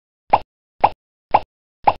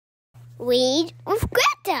Read with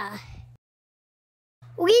Greta.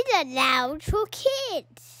 Read aloud for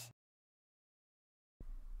kids.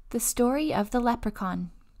 The Story of the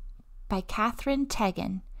Leprechaun by Katherine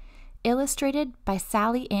Tegen, illustrated by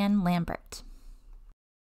Sally Ann Lambert.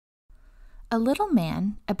 A little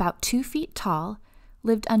man, about 2 feet tall,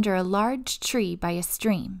 lived under a large tree by a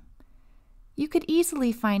stream. You could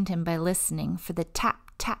easily find him by listening for the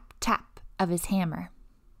tap, tap, tap of his hammer.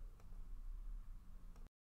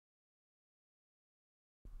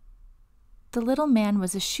 The little man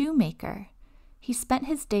was a shoemaker. He spent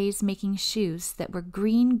his days making shoes that were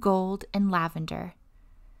green, gold, and lavender,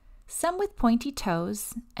 some with pointy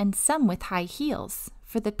toes and some with high heels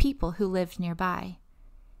for the people who lived nearby,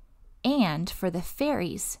 and for the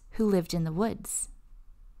fairies who lived in the woods.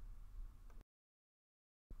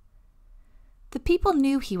 The people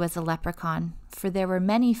knew he was a leprechaun, for there were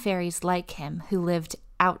many fairies like him who lived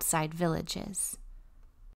outside villages.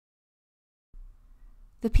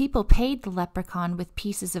 The people paid the leprechaun with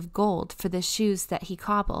pieces of gold for the shoes that he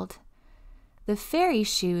cobbled. The fairy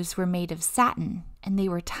shoes were made of satin, and they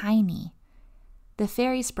were tiny. The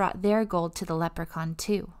fairies brought their gold to the leprechaun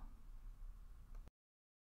too.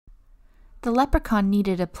 The leprechaun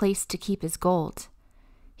needed a place to keep his gold.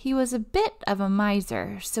 He was a bit of a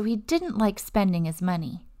miser, so he didn't like spending his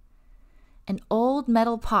money. An old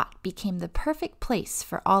metal pot became the perfect place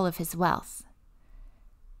for all of his wealth.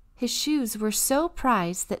 His shoes were so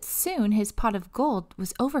prized that soon his pot of gold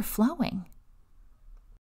was overflowing.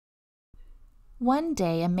 One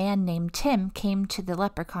day a man named Tim came to the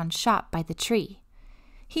leprechaun's shop by the tree.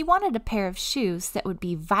 He wanted a pair of shoes that would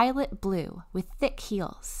be violet blue with thick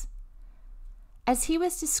heels. As he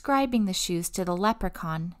was describing the shoes to the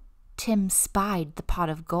leprechaun, Tim spied the pot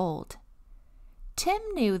of gold. Tim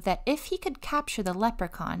knew that if he could capture the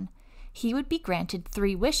leprechaun, he would be granted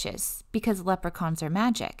 3 wishes because leprechauns are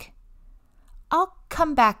magic. "I'll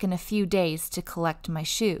come back in a few days to collect my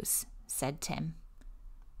shoes," said Tim.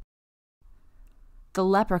 The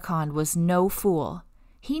leprechaun was no fool.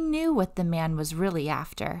 He knew what the man was really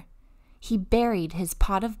after. He buried his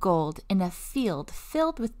pot of gold in a field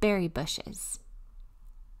filled with berry bushes.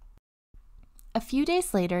 A few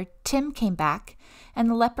days later, Tim came back, and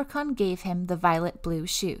the leprechaun gave him the violet blue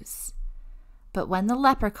shoes. But when the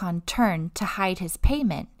leprechaun turned to hide his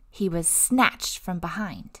payment, he was snatched from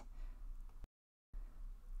behind.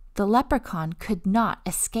 The leprechaun could not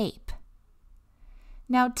escape.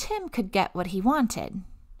 Now Tim could get what he wanted.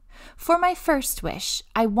 "For my first wish,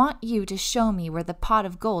 I want you to show me where the pot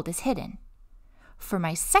of gold is hidden. For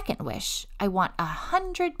my second wish, I want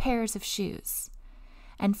 100 pairs of shoes.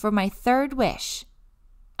 And for my third wish,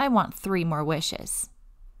 I want 3 more wishes."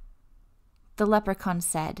 The leprechaun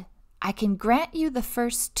said, "I can grant you the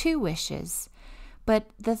first 2 wishes, but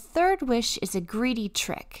the third wish is a greedy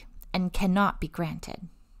trick and cannot be granted."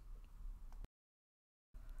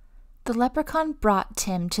 The leprechaun brought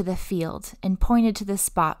Tim to the field and pointed to the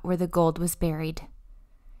spot where the gold was buried.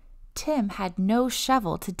 Tim had no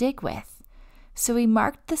shovel to dig with, so he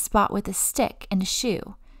marked the spot with a stick and a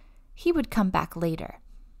shoe. He would come back later.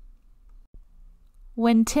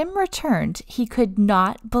 When Tim returned, he could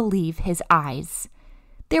not believe his eyes.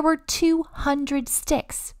 There were 200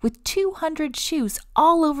 sticks with 200 shoes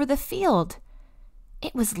all over the field.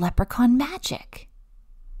 It was leprechaun magic.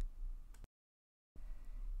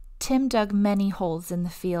 Tim dug many holes in the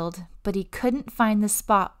field, but he couldn't find the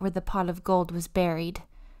spot where the pot of gold was buried.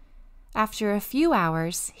 After a few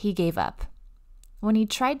hours, he gave up. When he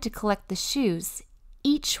tried to collect the shoes,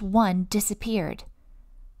 each one disappeared.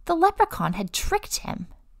 The leprechaun had tricked him.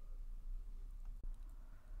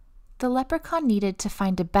 The leprechaun needed to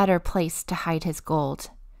find a better place to hide his gold.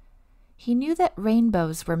 He knew that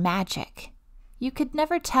rainbows were magic. You could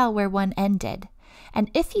never tell where one ended,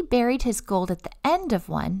 and if he buried his gold at the end of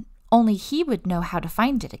one, only he would know how to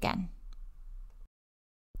find it again.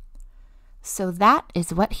 So that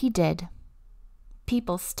is what he did.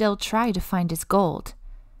 People still try to find his gold,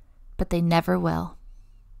 but they never will.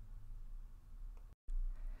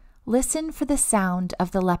 Listen for the sound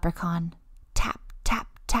of the leprechaun, tap, tap,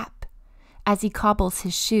 tap, as he cobbles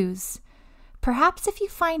his shoes. Perhaps if you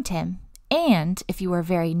find him, and if you are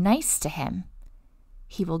very nice to him,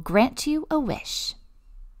 he will grant you a wish.